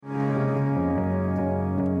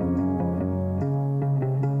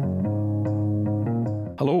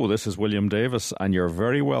Hello, this is William Davis, and you're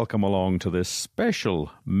very welcome along to this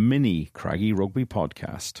special mini Craggy Rugby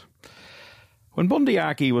podcast. When Bundee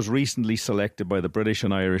Aki was recently selected by the British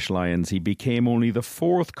and Irish Lions, he became only the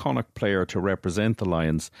fourth Connacht player to represent the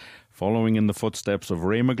Lions, following in the footsteps of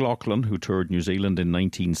Ray McLaughlin, who toured New Zealand in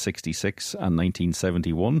 1966 and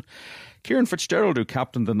 1971, Kieran Fitzgerald, who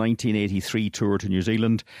captained the 1983 tour to New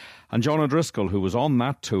Zealand, and John O'Driscoll, who was on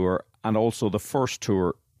that tour and also the first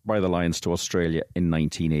tour by the Lions to Australia in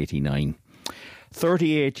 1989.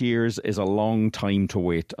 38 years is a long time to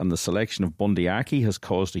wait, and the selection of Bundee Aki has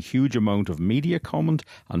caused a huge amount of media comment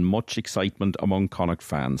and much excitement among Connacht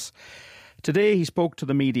fans. Today he spoke to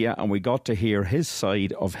the media and we got to hear his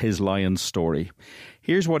side of his Lions story.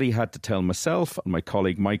 Here's what he had to tell myself and my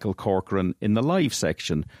colleague Michael Corcoran in the live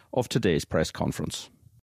section of today's press conference.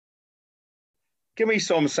 Give me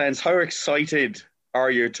some sense, how excited are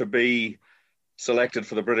you to be selected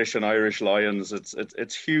for the British and Irish Lions?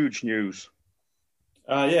 It's huge news.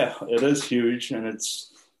 Yeah, it is huge, and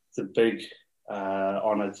it's a big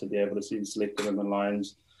honour to be able to see selected in the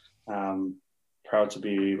Lions. Proud to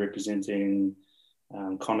be representing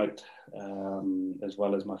Connacht, as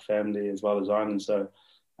well as my family, as well as Ireland. So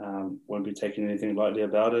won't be taking anything lightly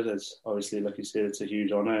about it. It's obviously, like you said, it's a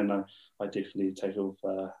huge honour, and I definitely take it with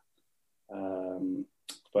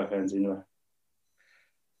both hands anyway.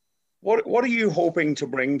 What are you hoping to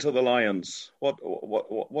bring to the Lions?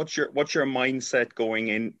 What's your mindset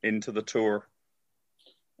going into the tour?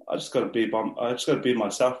 I just got to be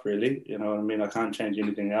myself, really. You know what I mean? I can't change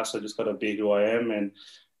anything else. I just got to be who I am and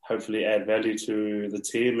hopefully add value to the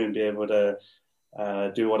team and be able to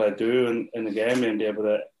do what I do in the game and be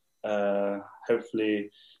able to hopefully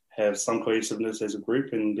have some cohesiveness as a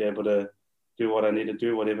group and be able to do what I need to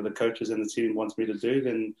do, whatever the coaches and the team wants me to do.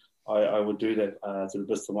 Then I would do that to the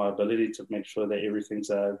best of my ability to make sure that everything's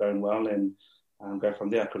going well and go from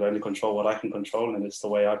there. I could only control what I can control, and it's the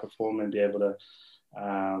way I perform and be able to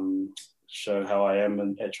show how I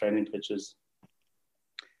am at training pitches.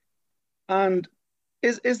 And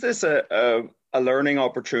is this a learning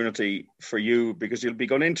opportunity for you, because you'll be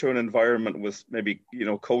going into an environment with maybe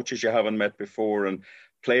coaches you haven't met before and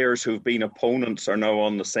players who've been opponents are now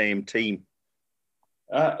on the same team?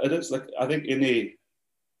 It is. Like, I think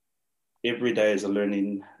every day is a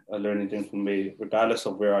learning thing for me, regardless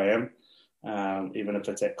of where I am. Even if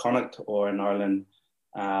it's at Connacht or in Ireland,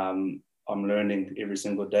 I'm learning every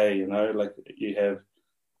single day. Like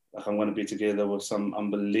I'm going to be together with some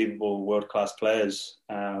unbelievable world-class players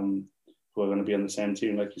who are going to be on the same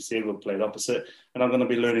team. Like you said, we've played opposite, and I'm going to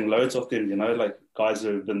be learning loads of them. Like guys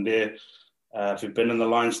who've been there, who've been in the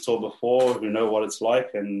Lions tour before, who know what it's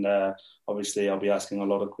like, and obviously I'll be asking a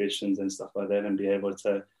lot of questions and stuff like that, and be able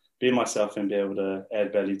to be myself and be able to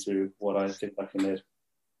add value to what I think I can add.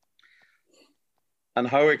 And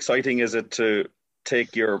how exciting is it to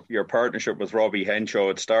take your partnership with Robbie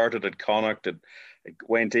Henshaw? It started at Connacht, it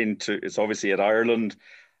went into, it's obviously at Ireland.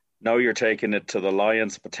 Now you're taking it to the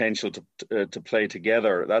Lions, potential to play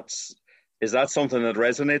together. Is that something that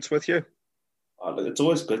resonates with you? It's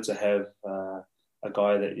always good to have a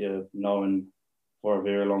guy that you've known for a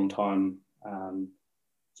very long time,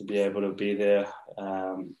 to be able to be there.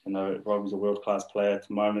 Robbie's a world-class player at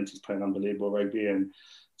the moment. He's playing unbelievable rugby, and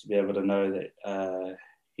to be able to know that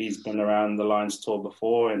he's been around the Lions tour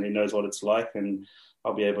before and he knows what it's like, and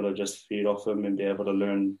I'll be able to just feed off him and be able to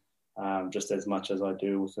learn just as much as I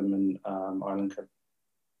do with him in Ireland Cup.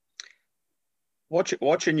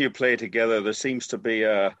 Watching you play together, there seems to be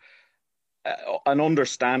an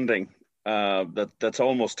understanding that's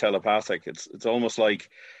almost telepathic. It's almost like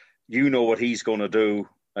you know what he's going to do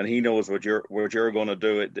and he knows what you're going to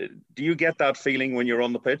do. Do you get that feeling when you're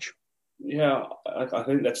on the pitch? Yeah, I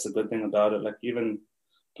think that's the good thing about it. Like, even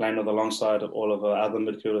playing alongside all of our other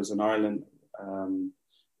midfielders in Ireland,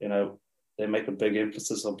 they make a big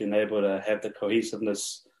emphasis of being able to have the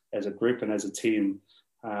cohesiveness as a group and as a team.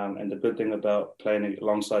 And the good thing about playing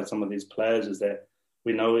alongside some of these players is that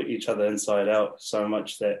we know each other inside out so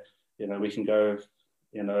much that, we can go,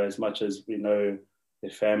 as much as we know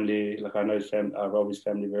their family. Like, I know Robbie's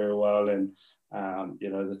family very well, and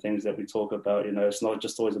the things that we talk about, it's not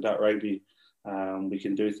just always about rugby. We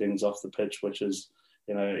can do things off the pitch, which is,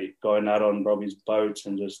 going out on Robbie's boat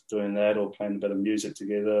and just doing that, or playing a bit of music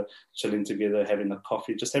together, chilling together, having a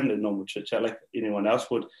coffee, just having a normal chit chat like anyone else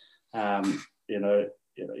would.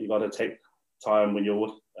 You got to take time when you're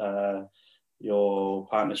with your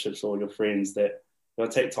partnerships or your friends, that you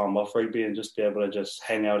got to take time off rugby and just be able to just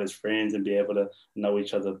hang out as friends and be able to know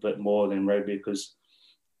each other a bit more than rugby. Because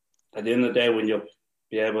at the end of the day, when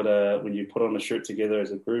you put on a shirt together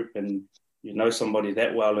as a group and you know somebody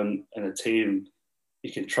that well in a team,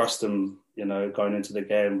 you can trust him, you know, going into the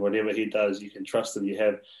game. Whatever he does, you can trust him.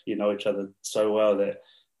 You know each other so well that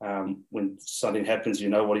when something happens, you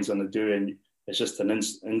know what he's going to do, and it's just an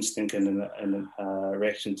instinct and a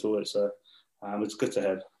reaction to it. So it's good to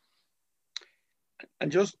have.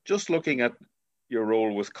 And just looking at your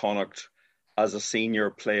role with Connacht as a senior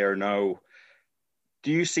player now,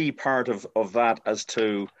 do you see part of that as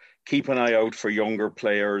to keep an eye out for younger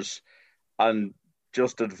players and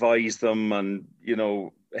just advise them and, you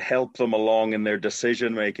know, help them along in their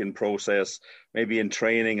decision-making process, maybe in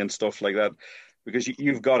training and stuff like that? Because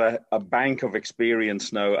you've got a bank of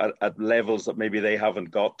experience now at levels that maybe they haven't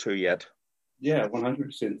got to yet. Yeah,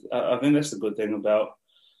 100%. I think that's the good thing about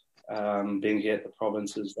being here at the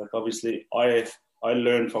provinces. Like, obviously, I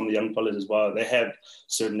learn from the young fellas as well. They have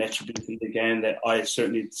certain attributes in the game that I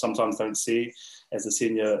certainly sometimes don't see as a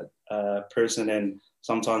senior person, and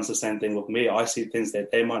sometimes the same thing with me. I see things that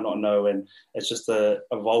they might not know, and it's just a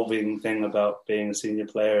evolving thing about being a senior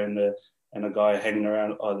player and a guy hanging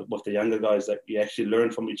around with the younger guys, that you actually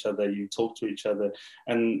learn from each other, you talk to each other.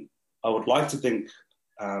 And I would like to think,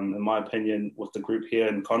 in my opinion, with the group here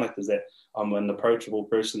in Connacht, is that I'm an approachable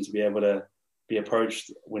person to be able to be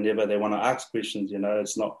approached whenever they want to ask questions. You know,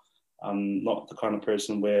 I'm not the kind of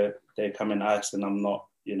person where they come and ask and I'm not,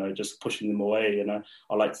 you know, just pushing them away. You know,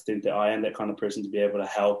 I like to think that I am that kind of person to be able to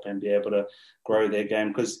help and be able to grow their game.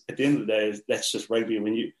 Because at the end of the day, that's just rugby.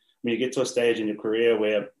 When you get to a stage in your career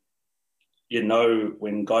where, you know,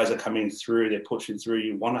 when guys are coming through, they're pushing through,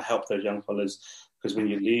 you want to help those young fellas, because when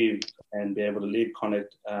you leave and be able to leave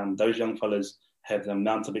Connacht, those young fellas have the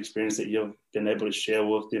amount of experience that you've been able to share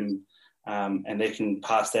with them, and they can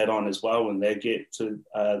pass that on as well when they get to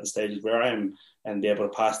the stages where I am, and be able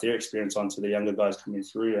to pass their experience on to the younger guys coming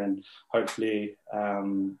through. And hopefully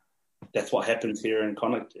that's what happens here in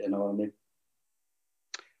Connacht, you know what I mean?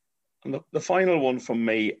 And the final one from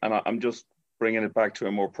me, and I'm just bringing it back to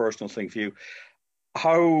a more personal thing for you.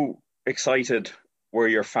 How excited were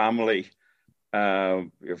your family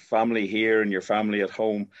here and your family at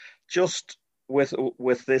home, just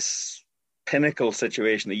with this pinnacle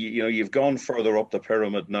situation? You know, you've gone further up the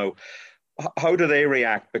pyramid now. How do they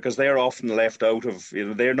react? Because they're often left out of, you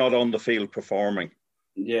know, they're not on the field performing.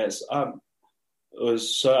 Yes. It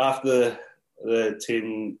was so after the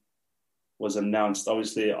team was announced,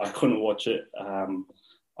 obviously I couldn't watch it.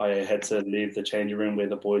 I had to leave the changing room where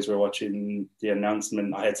the boys were watching the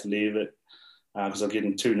announcement. I had to leave it because I was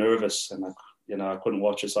getting too nervous, and I couldn't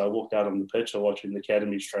watch it. So I walked out on the pitch, watching the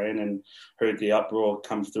academies train, and heard the uproar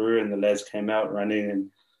come through, and the lads came out running. And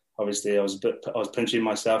obviously, I was pinching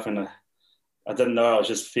myself, and I didn't know. I was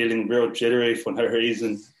just feeling real jittery for no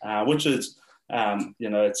reason, which is,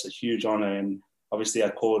 it's a huge honour. And obviously, I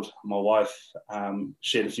called my wife,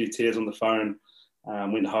 shed a few tears on the phone.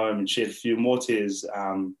 Went home and shed a few more tears,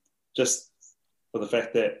 just for the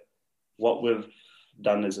fact that what we've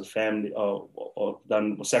done as a family, or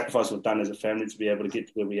sacrifice we've done as a family to be able to get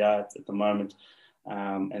to where we are at the moment.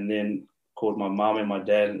 And then called my mum and my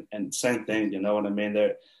dad, and same thing, you know what I mean?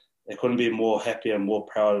 They couldn't be more happy and more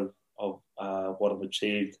proud of what I've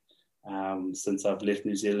achieved since I've left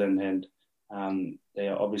New Zealand. And they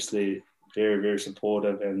are obviously very, very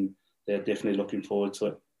supportive, and they're definitely looking forward to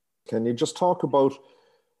it. Can you just talk about,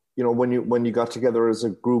 you know, when you got together as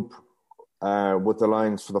a group with the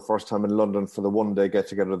Lions for the first time in London for the one-day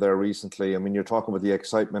get-together there recently? I mean, you're talking about the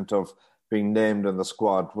excitement of being named in the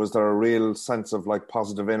squad. Was there a real sense of like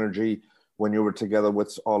positive energy when you were together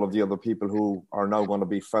with all of the other people who are now going to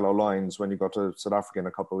be fellow Lions when you got to South Africa in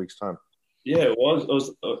a couple of weeks' time? Yeah, it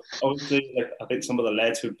was obviously, like, I think some of the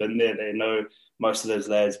lads who've been there, they know most of those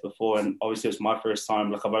lads before, and obviously it was my first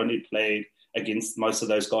time. Like, I've only played against most of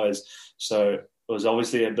those guys, so it was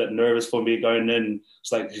obviously a bit nervous for me going in.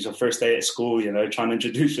 It's like it's your first day at school, you know, trying to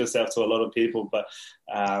introduce yourself to a lot of people. But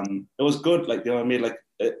it was good, like, you know what I mean? Like,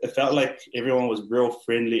 it felt like everyone was real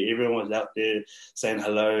friendly. Everyone was out there saying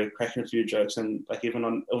hello, cracking a few jokes, and like it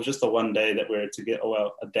was just the one day that we were together,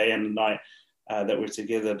 well, a day and a night that we're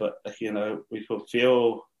together. But like, you know, we could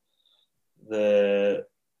feel the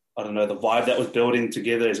vibe that was building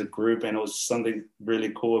together as a group, and it was something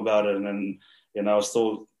really cool about it. And you know, I was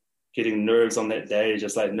still getting nerves on that day,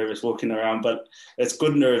 just like nervous walking around, but it's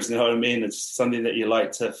good nerves, you know what I mean? It's something that you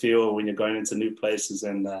like to feel when you're going into new places.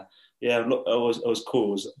 And yeah, look, it was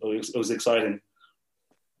cool. It was exciting.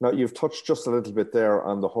 Now, you've touched just a little bit there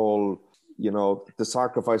on the whole, you know, the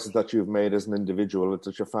sacrifices that you've made as an individual,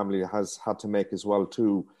 that your family has had to make as well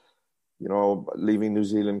too. You know, leaving New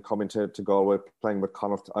Zealand, coming to Galway, playing with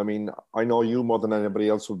Connacht. I mean, I know you more than anybody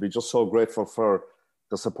else would be just so grateful for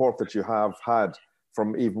the support that you have had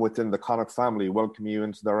from even within the Connacht family, welcome you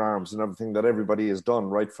into their arms and everything that everybody has done,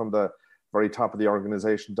 right from the very top of the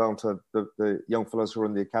organisation down to the young fellows who are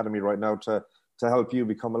in the academy right now to help you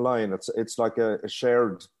become a Lion. It's like a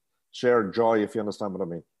shared joy, if you understand what I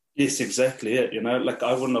mean. Yes, exactly it. Like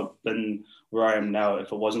I wouldn't have been where I am now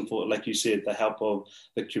if it wasn't for, like you said, the help of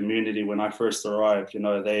the community when I first arrived.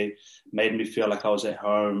 They made me feel like I was at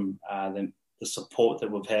home. Then the support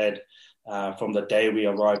that we've had from the day we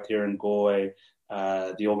arrived here in Galway,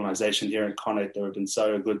 the organisation here in Connacht, they have been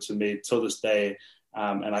so good to me till this day.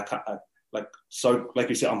 And like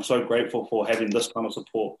you said, I'm so grateful for having this kind of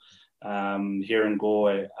support here in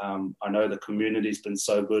Galway. I know the community's been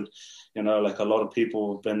so good. Like a lot of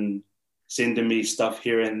people have been sending me stuff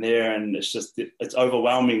here and there, and it's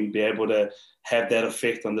overwhelming to be able to have that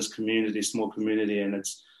effect on this community, small community, and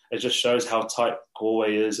it just shows how tight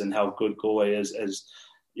Galway is and how good Galway is. As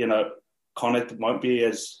Connacht won't be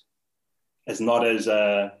as not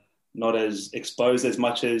as exposed as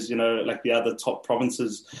much as like the other top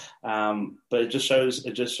provinces, but it just shows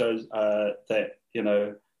that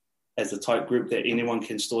as a tight group that anyone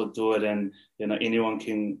can still do it, and anyone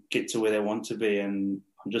can get to where they want to be. And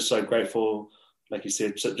I'm just so grateful, like you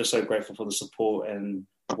said, just so grateful for the support and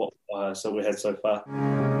what we had so far.